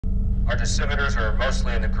Our dosimeters are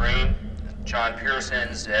mostly in the green. John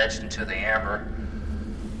Pearson's edged into the amber.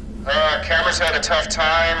 Cameras had a tough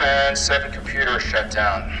time, and 7 computers shut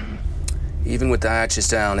down. Even with the hatches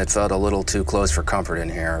down, it felt a little too close for comfort in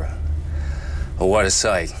here. Oh, what a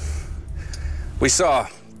sight. We saw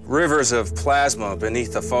rivers of plasma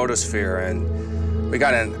beneath the photosphere, and we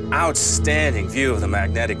got an outstanding view of the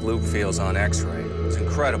magnetic loop fields on X-ray. It was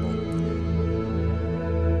incredible.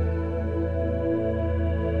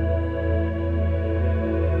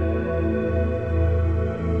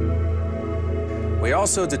 We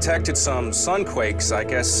also detected some sunquakes, I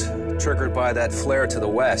guess, triggered by that flare to the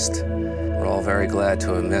west. We're all very glad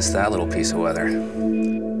to have missed that little piece of weather.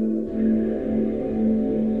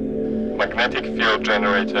 Magnetic field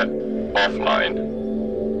generator offline.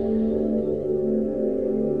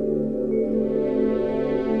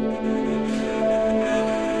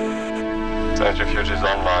 Centrifuge is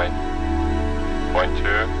online.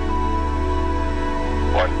 0.2,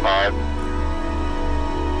 0.5,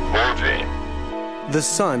 4G. The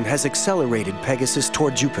sun has accelerated Pegasus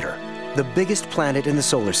toward Jupiter, the biggest planet in the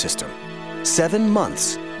solar system, 7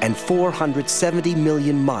 months and 470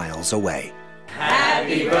 million miles away.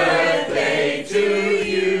 Happy birthday to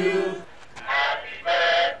you. Happy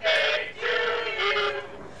birthday to you.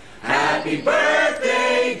 Happy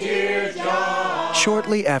birthday, dear John.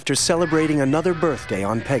 Shortly after celebrating another birthday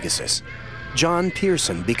on Pegasus, John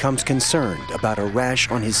Pearson becomes concerned about a rash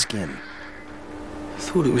on his skin. I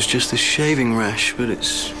thought it was just a shaving rash, but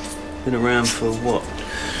it's been around for, what,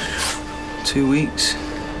 2 weeks?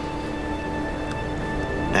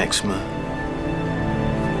 Eczema.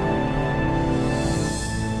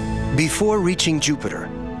 Before reaching Jupiter,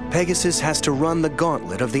 Pegasus has to run the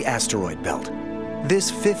gauntlet of the asteroid belt. This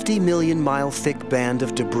 50 million mile thick band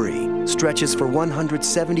of debris stretches for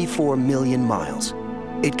 174 million miles.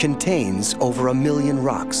 It contains over 1 million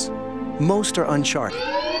rocks. Most are uncharted,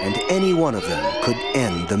 and any one of them could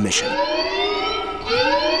end the mission.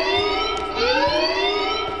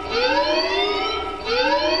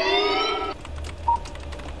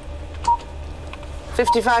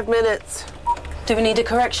 "55 minutes. Do we need a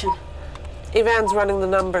correction? Ivan's running the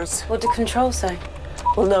numbers. What did control say?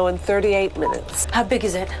 We'll know in 38 minutes. How big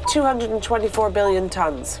is it? 224 billion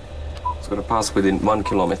tons. It's going to pass within 1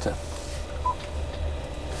 kilometer.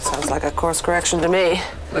 Sounds like a course correction to me.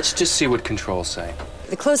 Let's just see what controls say.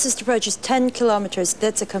 The closest approach is 10 kilometers.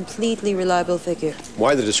 That's a completely reliable figure.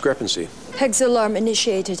 Why the discrepancy? Peg's alarm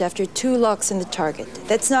initiated after 2 locks in the target.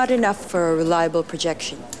 That's not enough for a reliable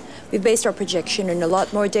projection. We've based our projection on a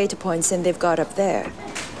lot more data points than they've got up there.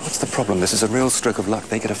 What's the problem? This is a real stroke of luck.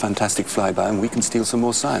 They get a fantastic flyby and we can steal some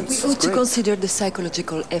more science. We ought to consider the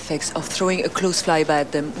psychological effects of throwing a close flyby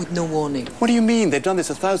at them with no warning. What do you mean? They've done this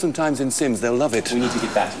 1,000 times in Sims. They'll love it. We need to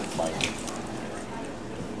get back to the flight.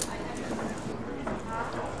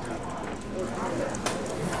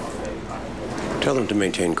 Tell them to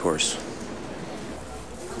maintain course.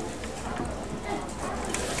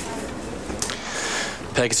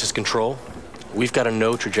 Pegasus Control, we've got a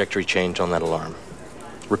no trajectory change on that alarm.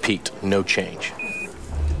 Repeat, no change.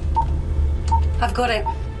 I've got it.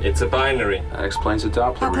 It's a binary. That explains the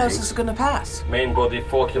Doppler How close readings. is it going to pass? Main body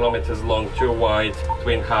 4 kilometers long, 2 wide,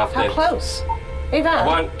 twin half How length. close? Ivan?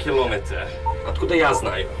 1 kilometer. Откуда я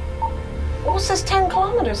знаю? What says 10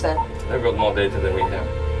 kilometers then? They've got more data than we have.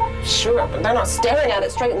 Sure, but they're not staring at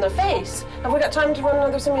it straight in the face. Have we got time to run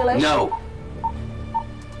another simulation? No.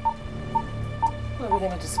 Are we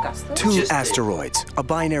going to discuss this? 2 asteroids, a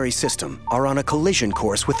binary system, are on a collision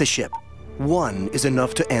course with the ship. 1 is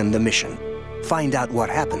enough to end the mission. Find out what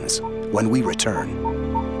happens when we return.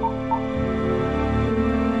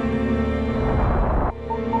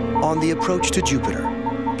 On the approach to Jupiter,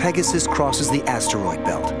 Pegasus crosses the asteroid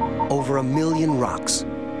belt, over 1 million rocks.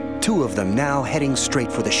 2 of them now heading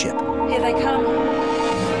straight for the ship. Here they come.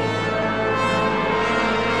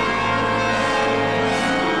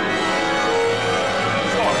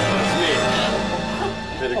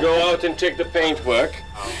 Better go out and check the paintwork.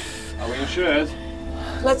 Are we insured?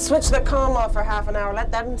 Let's switch the comm off for half an hour.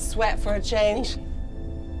 Let them sweat for a change.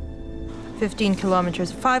 15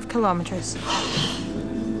 kilometers, 5 kilometers.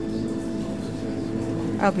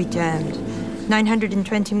 I'll be damned.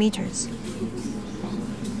 920 meters.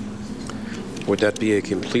 Would that be a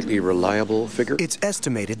completely reliable figure? It's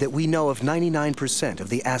estimated that we know of 99% of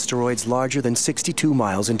the asteroids larger than 62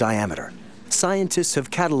 miles in diameter. Scientists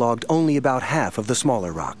have cataloged only about half of the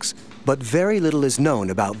smaller rocks, but very little is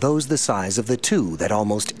known about those the size of the 2 that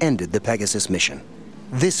almost ended the Pegasus mission.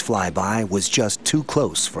 This flyby was just too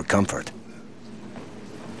close for comfort.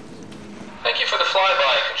 Thank you for the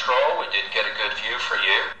flyby, Control. We did get a good view for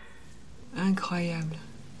you. Incroyable.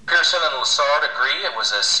 Pearson and Lassard agree it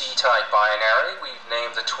was a C-type binary. We've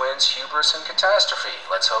named the twins Hubris and Catastrophe.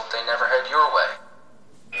 Let's hope they never head your way.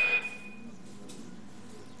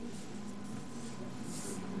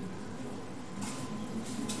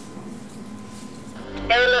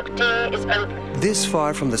 Airlock D is open. This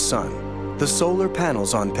far from the sun, the solar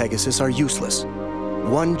panels on Pegasus are useless.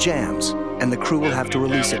 One jams, and the crew will have to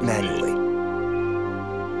release it manually.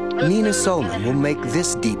 Nina Solman will make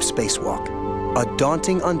this deep spacewalk, a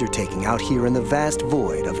daunting undertaking out here in the vast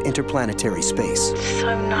void of interplanetary space.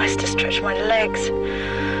 So nice to stretch my legs.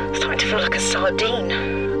 I'm starting to feel like a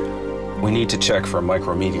sardine. We need to check for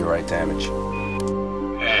micrometeorite damage.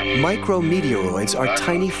 Micrometeoroids are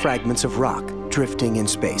tiny fragments of rock drifting in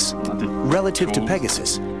space. Relative to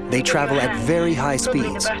Pegasus, they travel at very high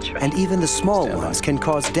speeds, and even the small ones can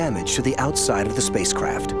cause damage to the outside of the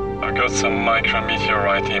spacecraft. I got some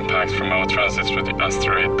micrometeorite impacts from our transit through the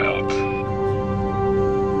asteroid belt.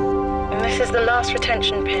 And this is the last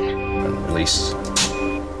retention pin. Release.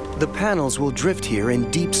 The panels will drift here in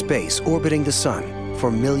deep space, orbiting the sun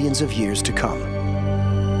for millions of years to come.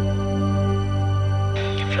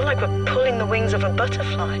 I feel like we're pulling the wings of a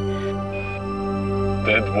butterfly.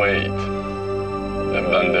 Dead weight. They've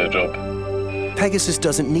done their job. Pegasus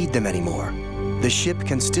doesn't need them anymore. The ship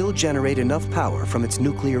can still generate enough power from its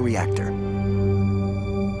nuclear reactor.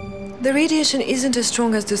 The radiation isn't as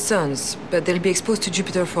strong as the sun's, but they'll be exposed to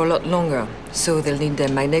Jupiter for a lot longer, so they'll need their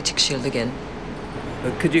magnetic shield again.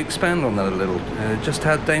 Could you expand on that a little? Just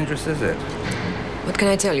how dangerous is it? What can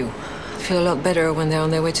I tell you? I feel a lot better when they're on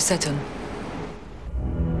their way to Saturn.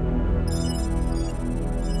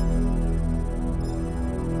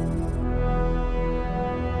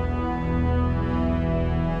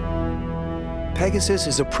 Pegasus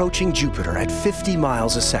is approaching Jupiter at 50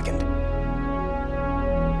 miles a second.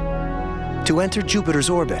 To enter Jupiter's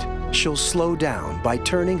orbit, she'll slow down by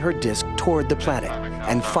turning her disk toward the planet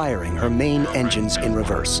and firing her main engines in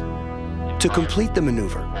reverse. To complete the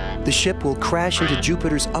maneuver, the ship will crash into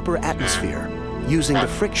Jupiter's upper atmosphere, using the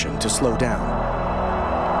friction to slow down.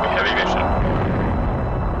 Heavy mission.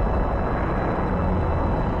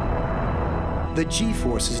 The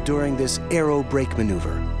G-forces during this aero brake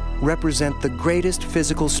maneuver represent the greatest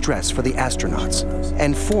physical stress for the astronauts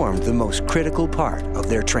and formed the most critical part of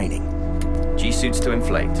their training. G-suits to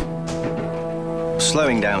inflate.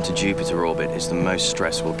 Slowing down to Jupiter orbit is the most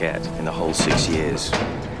stress we'll get in the whole 6 years.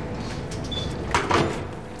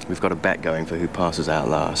 We've got a bet going for who passes out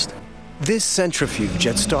last. This centrifuge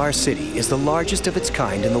at Star City is the largest of its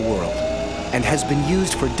kind in the world and has been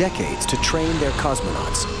used for decades to train their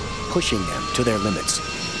cosmonauts, pushing them to their limits.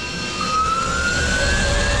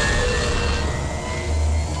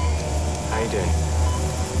 How you doing?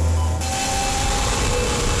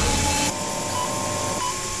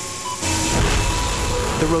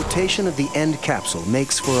 The rotation of the end capsule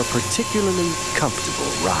makes for a particularly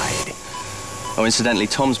comfortable ride. Oh, incidentally,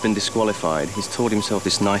 Tom's been disqualified. He's taught himself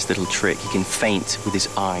this nice little trick. He can faint with his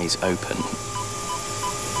eyes open.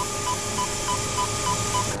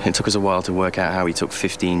 It took us a while to work out how he took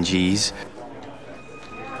 15 Gs.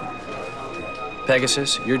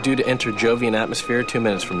 Pegasus, you're due to enter Jovian atmosphere 2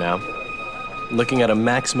 minutes from now. Looking at a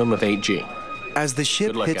maximum of 8G. As the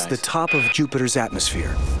ship hits the top of Jupiter's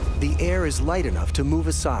atmosphere, the air is light enough to move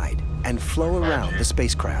aside and flow around the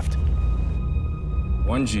spacecraft.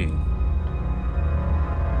 1G.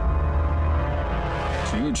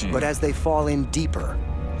 2G. But as they fall in deeper,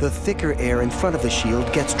 the thicker air in front of the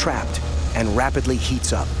shield gets trapped and rapidly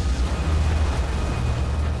heats up.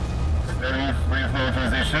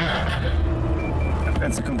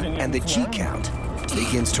 And the G count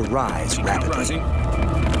begins to rise rapidly.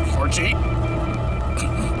 4G.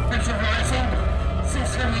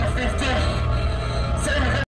 650.